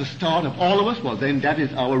if that's the start of all of us, well then that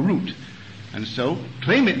is our root. And so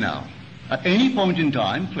claim it now. At any point in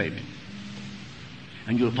time, claim it.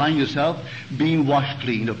 And you'll find yourself being washed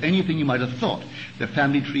clean of anything you might have thought the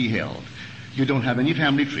family tree held. You don't have any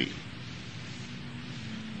family tree.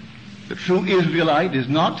 The true Israelite is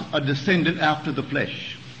not a descendant after the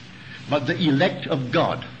flesh, but the elect of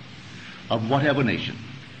God, of whatever nation.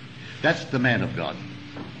 That's the man of God.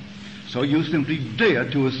 So you simply dare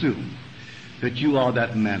to assume that you are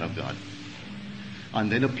that man of God.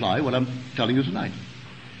 And then apply what I'm telling you tonight.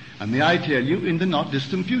 And may I tell you, in the not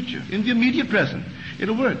distant future, in the immediate present,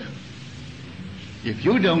 it'll work. If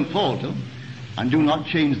you don't falter and do not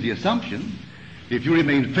change the assumption, if you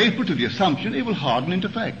remain faithful to the assumption, it will harden into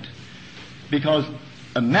fact. Because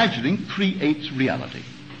imagining creates reality.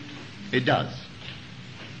 It does.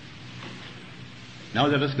 Now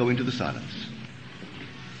let us go into the silence.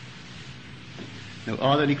 Now,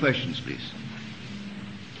 are there any questions, please?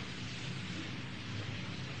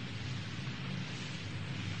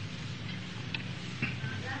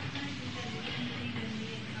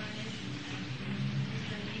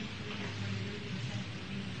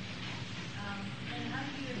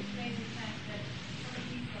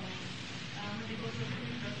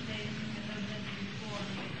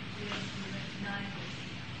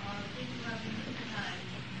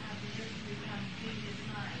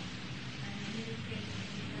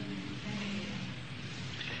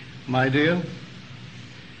 My dear,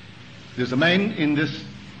 there's a man in this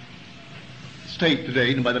state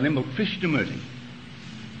today by the name of Krishnamurti.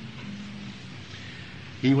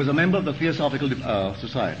 He was a member of the Theosophical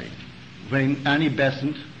Society when Annie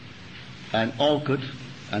Besant and Alcott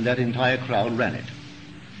and that entire crowd ran it.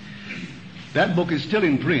 That book is still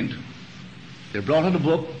in print. They brought out a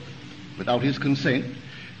book without his consent.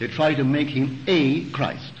 They tried to make him a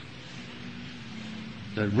Christ,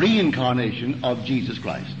 the reincarnation of Jesus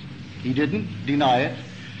Christ. He didn't deny it.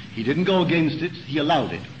 He didn't go against it. He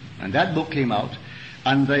allowed it. And that book came out,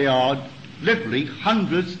 and they are literally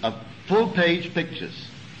hundreds of full-page pictures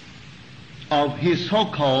of his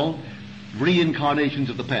so-called reincarnations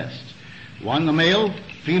of the past. One, the male,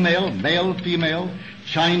 female,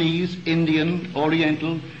 Chinese, Indian,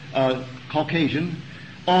 Oriental, Caucasian,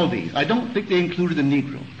 all these. I don't think they included the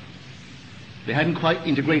Negro. They hadn't quite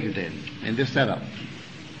integrated then in this setup.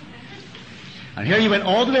 And here he went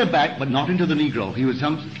all the way back, but not into the Negro. He was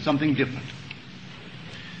something different.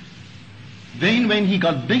 Then when he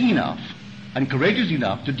got big enough and courageous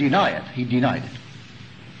enough to deny it, he denied it.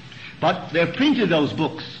 But they printed those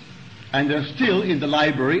books, and they're still in the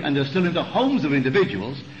library, and they're still in the homes of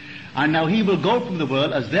individuals, and now he will go from the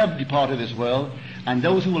world as they have departed this world, and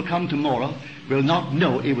those who will come tomorrow will not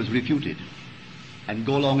know it was refuted, and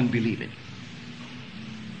go along and believe it.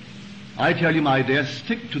 I tell you, my dear,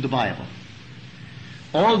 stick to the Bible.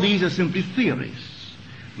 All these are simply theories,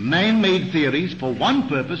 man-made theories for one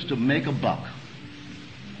purpose, to make a buck.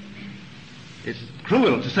 It's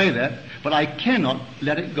cruel to say that, but I cannot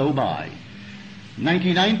let it go by.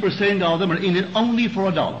 99% of them are in it only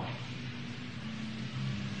for $1.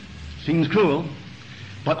 Seems cruel,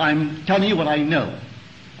 but I'm telling you what I know.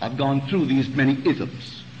 I've gone through these many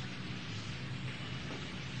isms.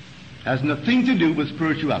 Has nothing to do with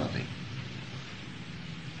spirituality.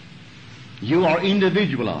 you are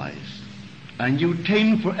individualized, and you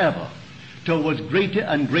tend forever towards greater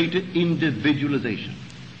and greater individualization.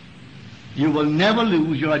 You will never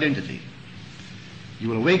lose your identity. You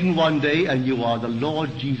will awaken one day and you are the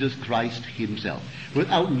Lord Jesus Christ himself,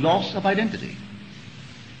 without loss of identity.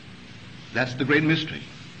 That's the great mystery.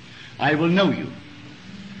 I will know you.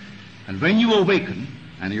 And when you awaken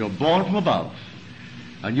and you're born from above,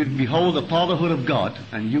 and you behold the fatherhood of God,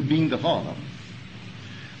 and you being the Father,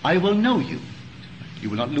 I will know you. You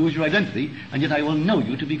will not lose your identity, and yet I will know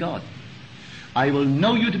you to be God. I will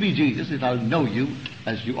know you to be Jesus if I'll know you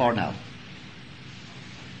as you are now.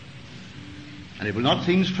 And it will not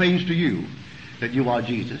seem strange to you that you are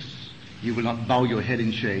Jesus. You will not bow your head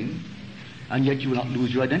in shame, and yet you will not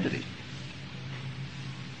lose your identity.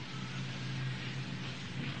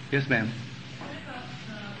 Yes, ma'am. What about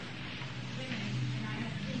women? And I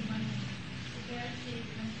have seen when the Pharisees'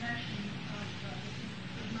 confession of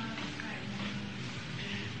the mouth of Christ,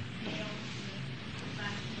 the veil, the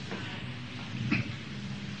flashing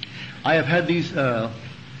eye. I have had these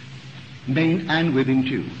men and women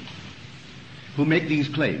too, who make these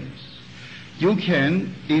claims. You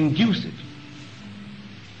can induce it.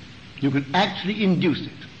 You can actually induce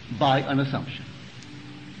it by an assumption.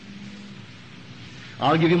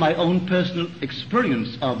 I'll give you my own personal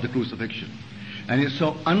experience of the crucifixion, and it's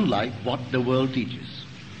so unlike what the world teaches.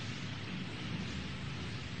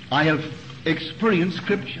 I have experienced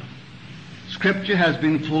Scripture. Scripture has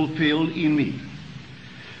been fulfilled in me.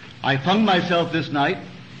 I found myself this night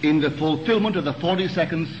in the fulfillment of the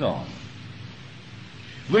 42nd Psalm,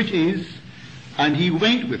 which is, and he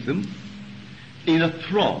went with them in a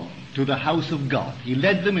throng to the house of God. He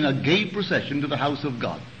led them in a gay procession to the house of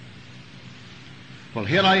God. Well,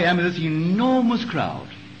 here I am in this enormous crowd,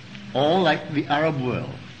 all like the Arab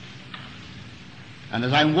world. And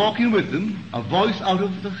as I'm walking with them, a voice out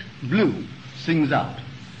of the blue sings out.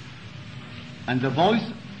 And the voice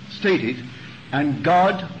stated, and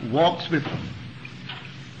God walks with them.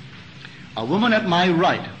 A woman at my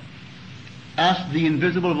right asked the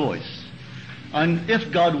invisible voice, and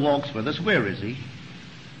if God walks with us, where is he?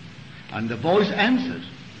 And the voice answered,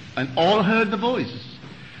 and all heard the voice.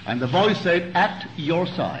 And the voice said, at your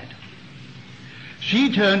side.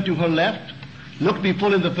 She turned to her left, looked me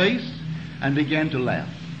full in the face, and began to laugh.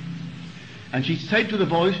 And she said to the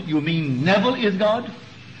voice, you mean Neville is God?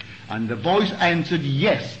 And the voice answered,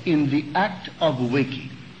 yes, in the act of waking.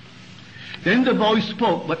 Then the voice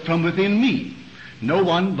spoke, but from within me. No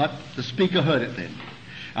one but the speaker heard it then.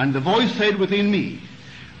 And the voice said within me,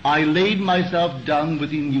 I laid myself down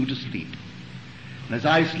within you to sleep. And as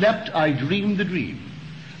I slept, I dreamed the dream.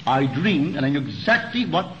 I dreamed, and I knew exactly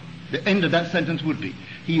what the end of that sentence would be.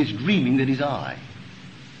 He is dreaming that he's I.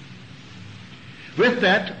 With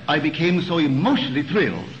that, I became so emotionally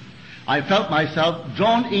thrilled, I felt myself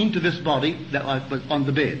drawn into this body that was on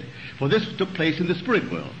the bed. For this took place in the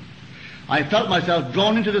spirit world. I felt myself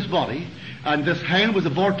drawn into this body, and this hand was a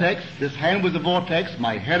vortex, this hand was a vortex,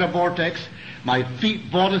 my head a vortex, my feet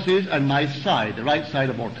vortices, and my side, the right side,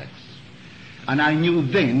 a vortex. And I knew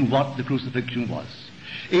then what the crucifixion was.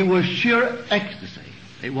 It was sheer ecstasy.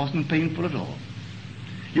 It wasn't painful at all.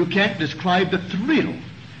 You can't describe the thrill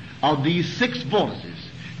of these 6 vortices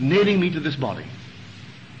nailing me to this body.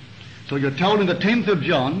 So you're told in the 10th of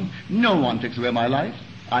John, no one takes away my life.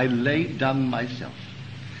 I lay it down myself.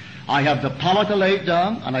 I have the power to lay it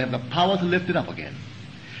down, and I have the power to lift it up again.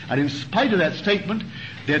 And in spite of that statement,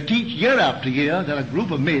 they teach year after year that a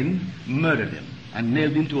group of men murdered him and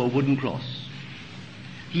nailed him to a wooden cross.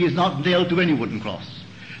 He is not nailed to any wooden cross.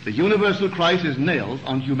 The universal Christ is nailed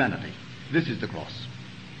on humanity. This is the cross.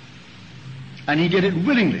 And he did it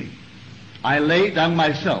willingly. I laid it down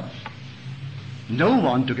myself. No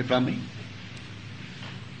one took it from me.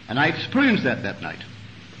 And I experienced that night.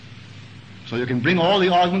 So you can bring all the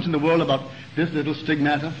arguments in the world about this little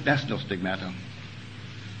stigmata. That's no stigmata.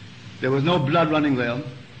 There was no blood running there.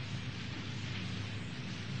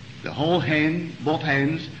 The whole hand, both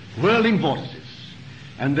hands, whirling vortices.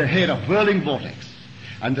 And the head a whirling vortex.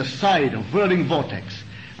 And the side a whirling vortex.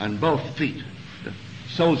 And both feet, the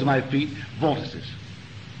soles of my feet, vortices.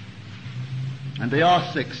 And they are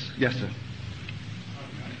 6. Yes, sir.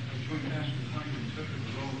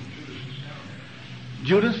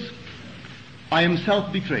 Judas, I am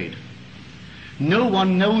self-betrayed. No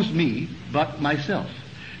one knows me but myself.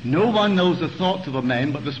 No one knows the thoughts of a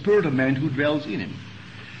man but the spirit of man who dwells in him.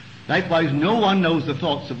 Likewise, no one knows the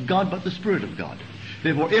thoughts of God but the Spirit of God.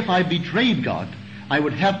 Therefore, if I betrayed God, I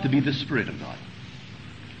would have to be the Spirit of God,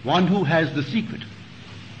 one who has the secret.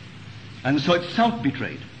 And so it's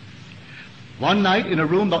self-betrayed. One night in a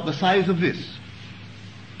room about the size of this,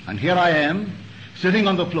 And here I am, sitting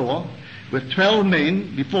on the floor, with 12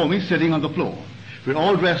 men before me sitting on the floor. We're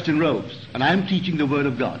all dressed in robes, and I'm teaching the Word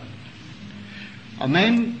of God. A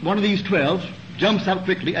man, one of these 12, jumps up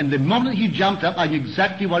quickly, and the moment he jumped up, I knew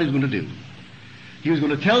exactly what he was going to do. He was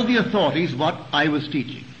going to tell the authorities what I was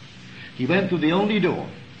teaching. He went through the only door.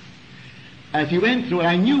 As he went through, and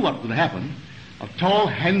I knew what would happen, a tall,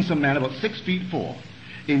 handsome man, about 6'4",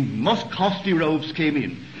 in most costly robes, came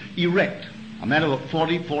in, erect, a man about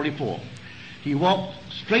 40, 44. He walked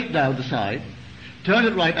straight down the side, turned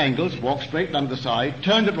at right angles, walked straight down the side,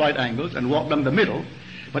 turned at right angles, and walked down the middle.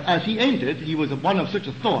 But as he entered, he was one of such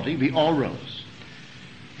authority, we all rose.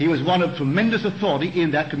 He was one of tremendous authority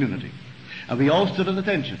in that community. And we all stood at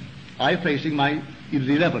attention. I facing my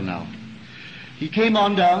 11 now. He came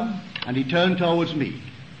on down, and he turned towards me.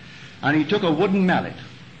 And he took a wooden mallet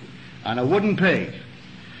and a wooden peg,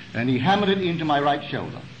 and he hammered it into my right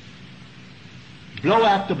shoulder. Blow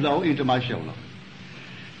after blow into my shoulder.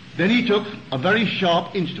 Then he took a very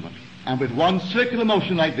sharp instrument, and with one circular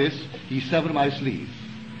motion like this, he severed my sleeve,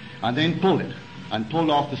 and then pulled it, and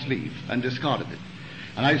pulled off the sleeve, and discarded it.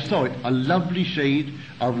 And I saw it, a lovely shade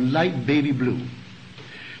of light baby blue.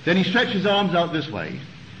 Then he stretched his arms out this way,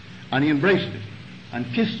 and he embraced it, and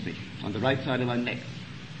kissed me on the right side of my neck.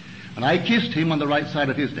 And I kissed him on the right side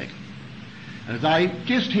of his neck. And as I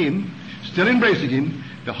kissed him, still embracing him,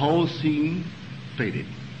 the whole scene faded.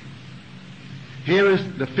 Here is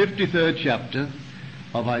the 53rd chapter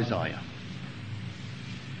of Isaiah.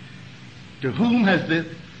 To whom has the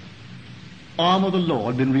arm of the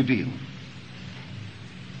Lord been revealed?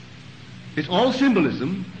 It's all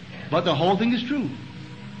symbolism, but the whole thing is true.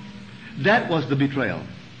 That was the betrayal.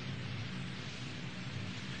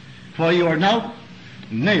 For you are now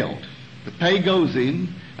nailed. The peg goes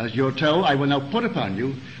in, as you're told, I will now put upon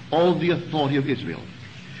you all the authority of Israel,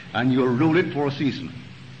 and you will rule it for a season.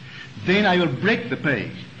 Then I will break the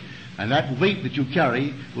peg, and that weight that you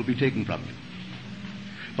carry will be taken from you.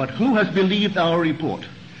 But who has believed our report,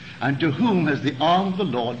 and to whom has the arm of the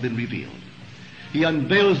Lord been revealed? He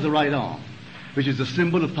unveils the right arm, which is the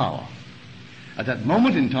symbol of power. At that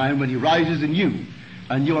moment in time when he rises in you,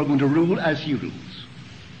 and you are going to rule as he rules.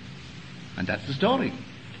 And that's the story.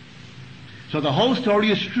 So the whole story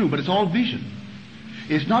is true, but it's all vision.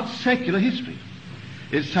 It's not secular history.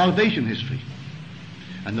 It's salvation history.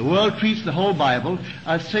 And the world treats the whole Bible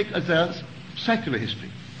as secular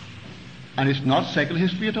history. And it's not secular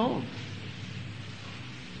history at all.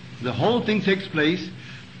 The whole thing takes place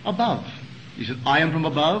above. He said, I am from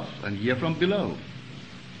above, and ye are from below.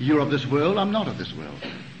 You're of this world, I'm not of this world.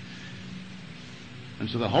 And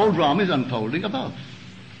so the whole drama is unfolding above.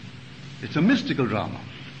 It's a mystical drama.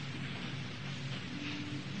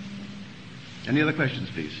 Any other questions,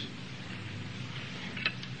 please?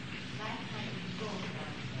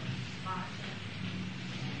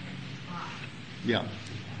 Yeah.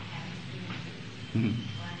 Mm-hmm.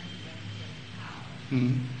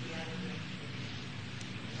 Mm-hmm.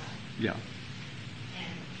 Yeah.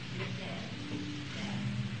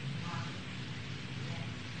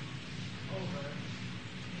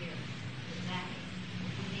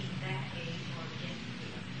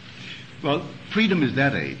 Well, freedom is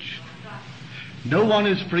that age. No one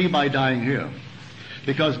is free by dying here,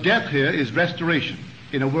 because death here is restoration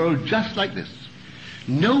in a world just like this.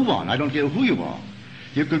 No one, I don't care who you are,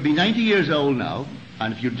 you could be 90 years old now,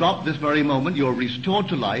 and if you drop this very moment, you're restored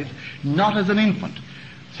to life, not as an infant,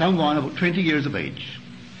 someone about 20 years of age.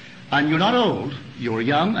 And you're not old, you're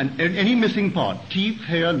young, and any missing part, teeth,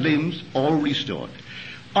 hair, limbs, all restored.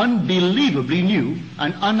 Unbelievably new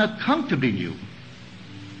and unaccountably new.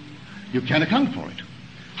 You can't account for it.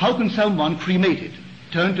 How can someone cremated,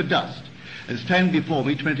 turn to dust, and stand before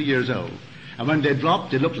me 20 years old? And when they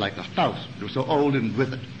dropped, they looked like 1,000. They were so old and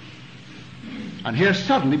withered. And here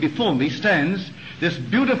suddenly before me stands this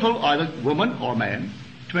beautiful either woman or man,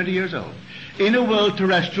 20 years old, in a world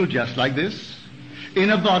terrestrial just like this, in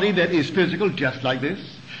a body that is physical just like this.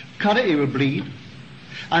 Cut it, it will bleed.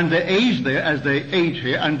 And they age there as they age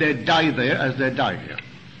here, and they die there as they die here.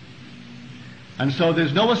 And so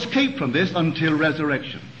there's no escape from this until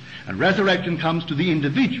resurrection. And resurrection comes to the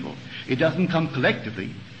individual. It doesn't come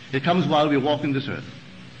collectively. It comes while we walk in this earth.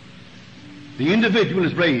 The individual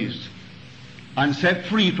is raised and set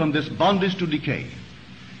free from this bondage to decay,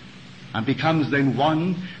 and becomes then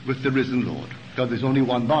one with the risen Lord. Because there's only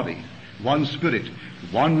one body, one Spirit,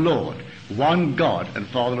 one Lord, one God and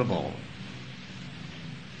Father of all.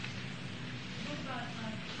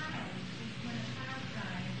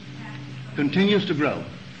 Continues to grow.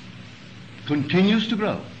 Continues to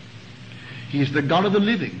grow. He is the God of the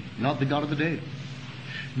living, not the God of the dead.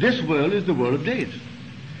 This world is the world of dead.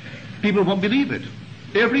 People won't believe it.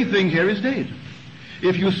 Everything here is dead.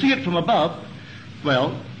 If you see it from above,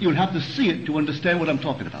 well, you'll have to see it to understand what I'm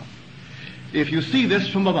talking about. If you see this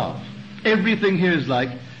from above, everything here is like,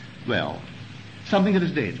 well, something that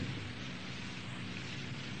is dead.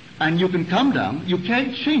 And you can come down, you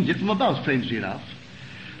can't change it from above, strangely enough.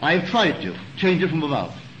 I've tried to change it from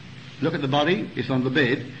above. Look at the body, it's on the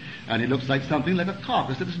bed, and it looks like something like a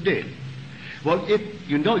carcass that is dead. Well, if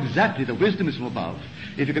you know exactly the wisdom is from above,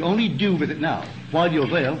 if you can only do with it now, while you're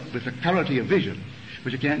there, with the clarity of vision,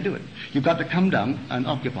 but you can't do it. You've got to come down and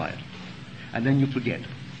occupy it. And then you forget.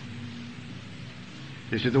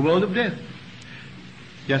 This is the world of death.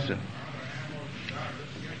 Yes, sir.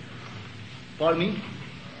 Pardon me?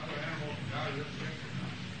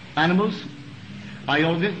 Animals? I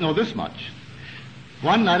only know this much.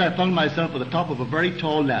 One night I found myself at the top of a very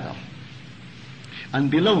tall ladder.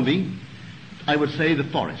 And below me, I would say the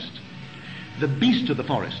forest. The beasts of the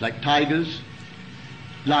forest, like tigers,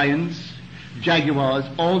 lions, jaguars,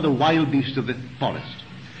 all the wild beasts of the forest.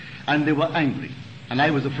 And they were angry, and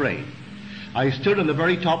I was afraid. I stood on the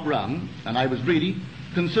very top rung, and I was really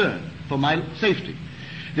concerned for my safety.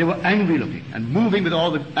 They were angry looking and moving with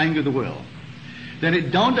all the anger of the world. Then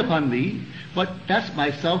it dawned upon me, but that's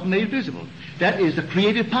myself made visible. That is the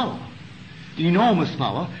creative power, the enormous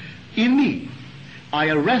power in me. I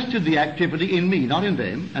arrested the activity in me, not in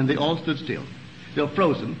them, and they all stood still. They were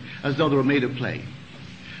frozen as though they were made of clay.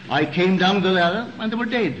 I came down the ladder and they were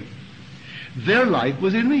dead. Their life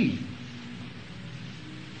was in me.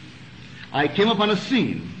 I came upon a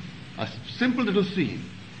scene, a simple little scene.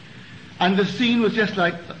 And the scene was just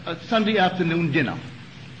like a Sunday afternoon dinner.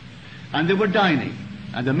 And they were dining.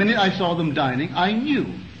 And the minute I saw them dining, I knew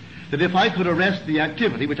that if I could arrest the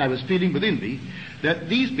activity which I was feeling within me, that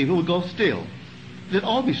these people would go still. They'd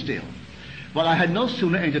all be still. But I had no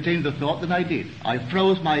sooner entertained the thought than I did. I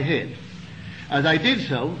froze my head. As I did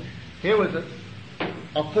so, here was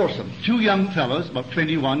a foursome, two young fellows, about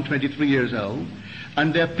 21, 23 years old,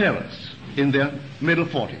 and their parents in their middle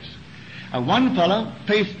 40s. And one fellow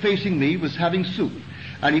facing me was having soup,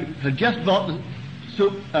 and he had just brought the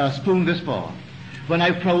soup spoon this far. When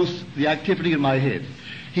I froze the activity in my head,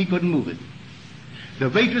 he couldn't move it. The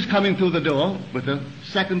waitress coming through the door with the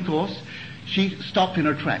second course, she stopped in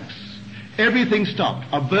her tracks. Everything stopped.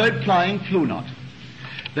 A bird flying flew not.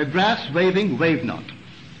 The grass waving waved not.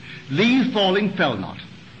 Leaves falling fell not.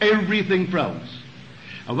 Everything froze.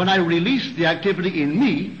 And when I released the activity in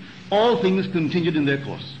me, all things continued in their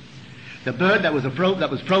course. The bird that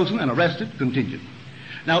was frozen and arrested continued.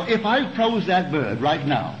 Now, if I froze that bird right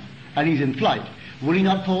now, and he's in flight, will he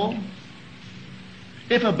not fall?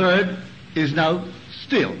 If a bird is now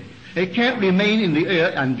still, it can't remain in the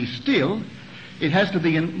air and be still. It has to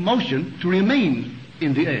be in motion to remain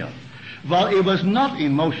in the air. Well, it was not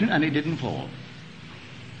in motion and it didn't fall.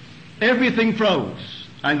 Everything froze,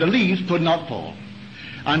 and the leaves could not fall.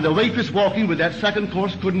 And the waitress walking with that second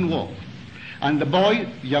course couldn't walk. And the boy,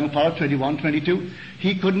 young fellow, 21, 22,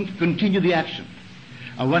 he couldn't continue the action.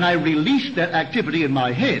 And when I released that activity in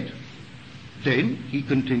my head, then he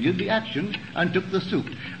continued the action and took the soup.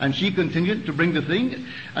 And she continued to bring the thing,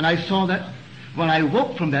 and I saw that when I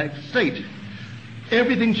woke from that state,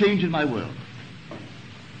 everything changed in my world.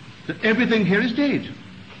 That everything here is dead.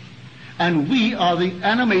 And we are the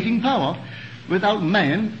animating power. Without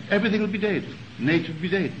man, everything would be dead. Nature would be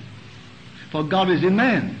dead. For God is in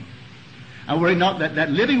man. And were it not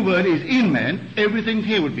that living word is in man, everything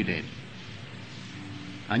here would be dead.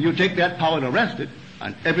 And you take that power and arrest it,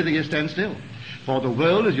 and everything is stand still. For the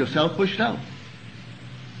world is yourself pushed out.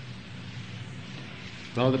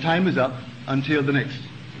 Well, the time is up until the next.